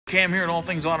Cam here at All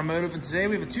Things Automotive, and today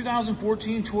we have a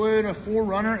 2014 Toyota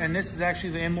 4Runner, and this is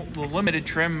actually the limited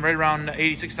trim, right around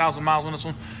 86,000 miles on this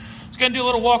one. Just gonna do a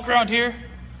little walk around here,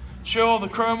 show all the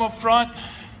chrome up front.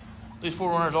 These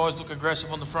 4Runners always look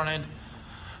aggressive on the front end.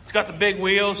 It's got the big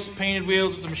wheels, painted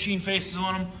wheels with the machine faces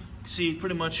on them. You can see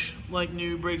pretty much like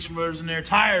new, brakes and rotors in there.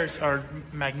 Tires are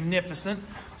magnificent,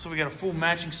 so we got a full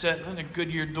matching set. I think they're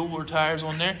Goodyear dual tires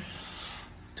on there.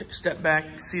 Take a step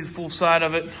back, see the full side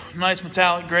of it. Nice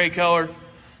metallic gray color.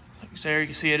 Like there, you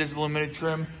can see it is a limited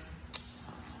trim.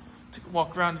 Take a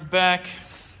walk around to the back.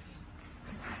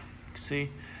 You can see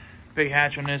big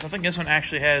hatch on this. I think this one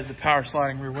actually has the power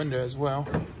sliding rear window as well.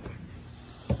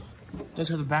 It does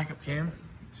have the backup cam.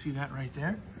 See that right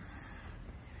there.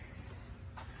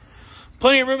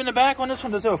 Plenty of room in the back on this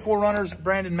one. Does have a 4Runner's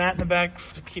branded mat in the back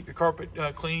to keep your carpet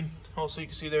clean. Also, you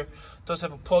can see there does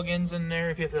have a plug-ins in there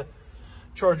if you have to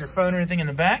charge your phone or anything in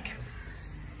the back.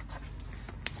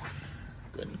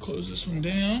 Go ahead and close this one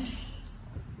down.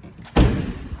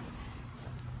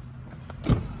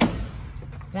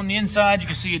 On the inside, you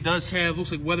can see it does have,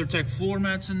 looks like WeatherTech floor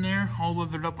mats in there, all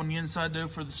weathered up on the inside though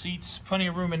for the seats. Plenty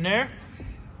of room in there.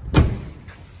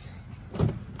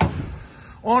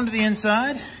 On to the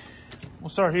inside. We'll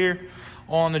start here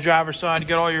on the driver's side. You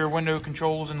got all your window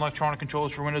controls and electronic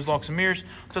controls for windows, locks, and mirrors.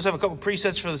 It does have a couple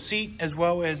presets for the seat, as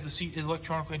well as the seat is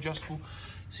electronically adjustable.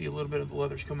 See a little bit of the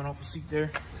leathers coming off the seat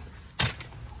there.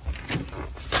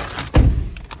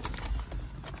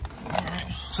 Alright,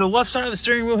 so left side of the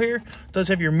steering wheel here does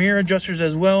have your mirror adjusters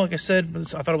as well. Like I said,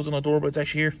 I thought it was on the door, but it's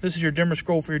actually here. This is your dimmer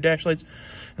scroll for your dash lights,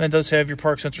 and it does have your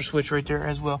park sensor switch right there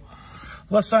as well.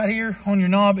 Left side here on your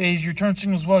knob is your turn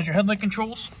signal as well as your headlight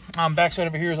controls. Back side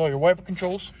over here is all your wiper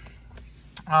controls.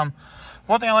 One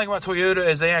thing I like about Toyota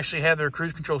is they actually have their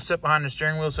cruise control set behind the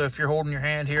steering wheel. So if you're holding your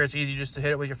hand here, it's easy just to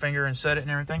hit it with your finger and set it and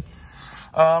everything.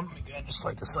 Let me go ahead and just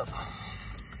light this up.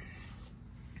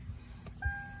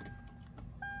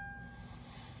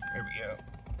 There we go.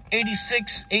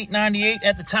 86,898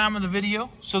 at the time of the video.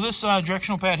 So this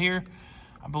directional pad here,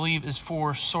 I believe, is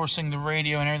for sourcing the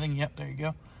radio and everything. Yep, there you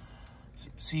go.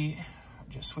 See,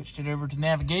 just switched it over to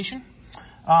navigation.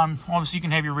 Obviously, you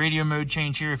can have your radio mode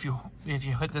change here if you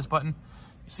hit this button.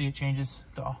 You see it changes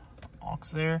the aux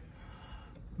there,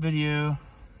 video,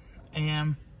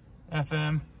 AM,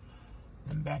 FM,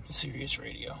 and back to Sirius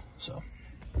radio. So,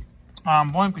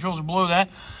 volume controls are below that.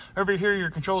 Over here,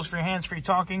 your controls for your hands-free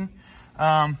talking.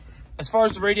 As far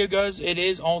as the radio goes, it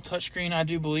is all touchscreen, I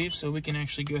do believe. So we can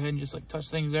actually go ahead and just like touch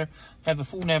things there. Have the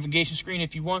full navigation screen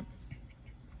if you want.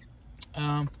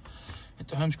 Hit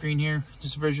the home screen here,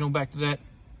 just original, back to that.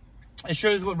 It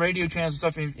shows what radio channels and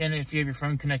stuff, and if you have your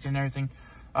phone connected and everything,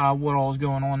 what all is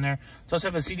going on there. It does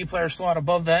have a CD player slot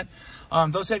above that.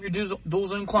 It does have your dual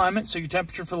zone climate, so your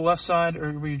temperature for the left side,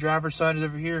 or where your driver's side is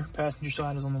over here, passenger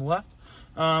side is on the left.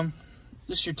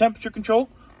 This is your temperature control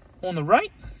on the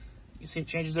right. You can see it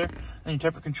changes there. And your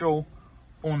temperature control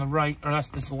on the right, or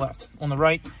this is the left. On the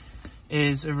right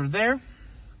is over there.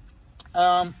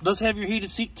 Does have your heated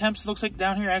seat temps. It looks like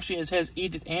down here actually it has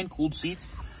heated and cooled seats.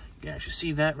 You can actually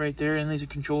see that right there, and these are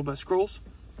controlled by scrolls.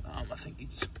 I think you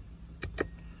just,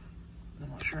 I'm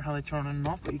not sure how they turn on and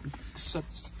off, but you can set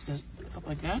stuff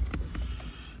like that.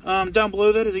 Down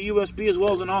below that is a USB as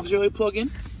well as an auxiliary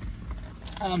plug-in.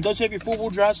 Does have your four-wheel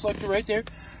drive selector right there,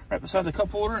 right beside the cup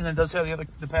holder, and then it does have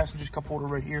the passenger's cup holder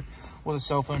right here with a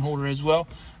cell phone holder as well.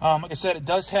 Like I said, it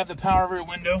does have the power rear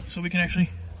window, so we can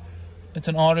actually, it's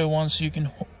an auto one, so you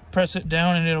can press it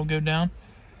down and it'll go down.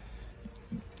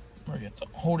 Or you have to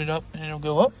hold it up and it'll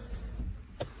go up.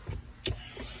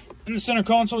 In the center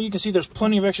console, you can see there's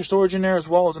plenty of extra storage in there, as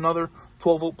well as another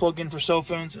 12-volt plug-in for cell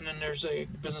phones, and then there's a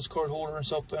business card holder and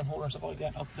cell phone holder and stuff like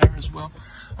that up there as well.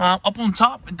 Up on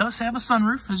top, it does have a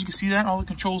sunroof. As you can see that, all the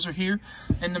controls are here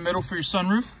in the middle for your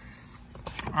sunroof.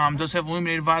 Does have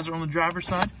illuminated visor on the driver's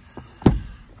side,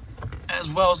 as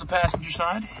well as the passenger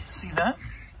side. See that?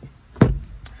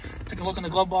 Take a look in the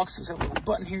glove box. There's a little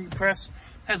button here you press.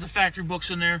 Has the factory books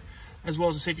in there, as well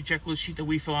as a safety checklist sheet that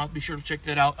we fill out. Be sure to check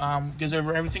that out. Goes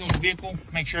over everything on the vehicle.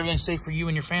 Make sure everything's safe for you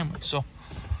and your family. So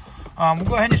we'll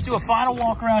go ahead and just do a final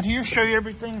walk around here, show you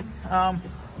everything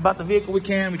about the vehicle we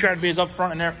can. We try to be as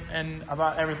upfront in there and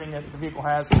about everything that the vehicle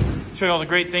has. Show you all the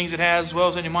great things it has, as well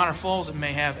as any minor flaws it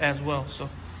may have as well. So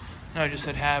I know I just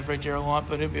said have right there a lot,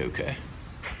 but it'll be okay.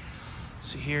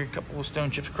 See here, a couple of stone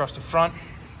chips across the front.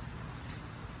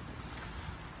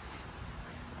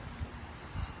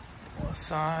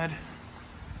 Side.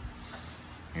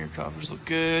 Rear covers look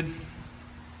good.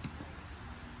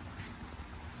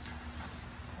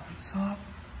 Top.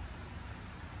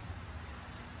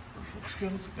 Roof looks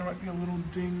good. Looks like there might be a little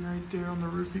ding right there on the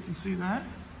roof. You can see that.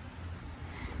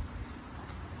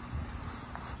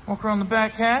 Walk around the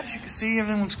back hatch. You can see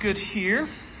everything looks good here.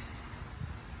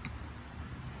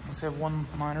 Let's have one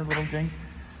minor little ding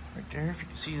right there, if you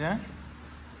can see that.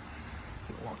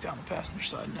 Walk down the passenger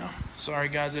side now. Sorry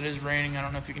guys, it is raining. I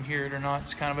don't know if you can hear it or not.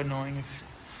 It's kind of annoying if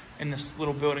in this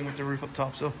little building with the roof up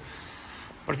top. So,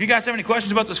 but if you guys have any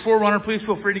questions about this 4Runner, please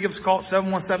feel free to give us a call at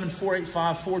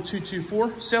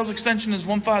 717-485-4224. Sales extension is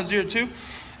 1502.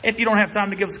 If you don't have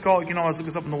time to give us a call, you can always look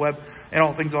us up on the web at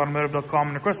allthingsautomotive.com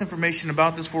and request information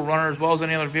about this 4Runner as well as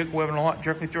any other vehicle we have in a lot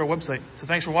directly through our website. So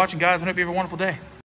thanks for watching, guys. I hope you have a wonderful day.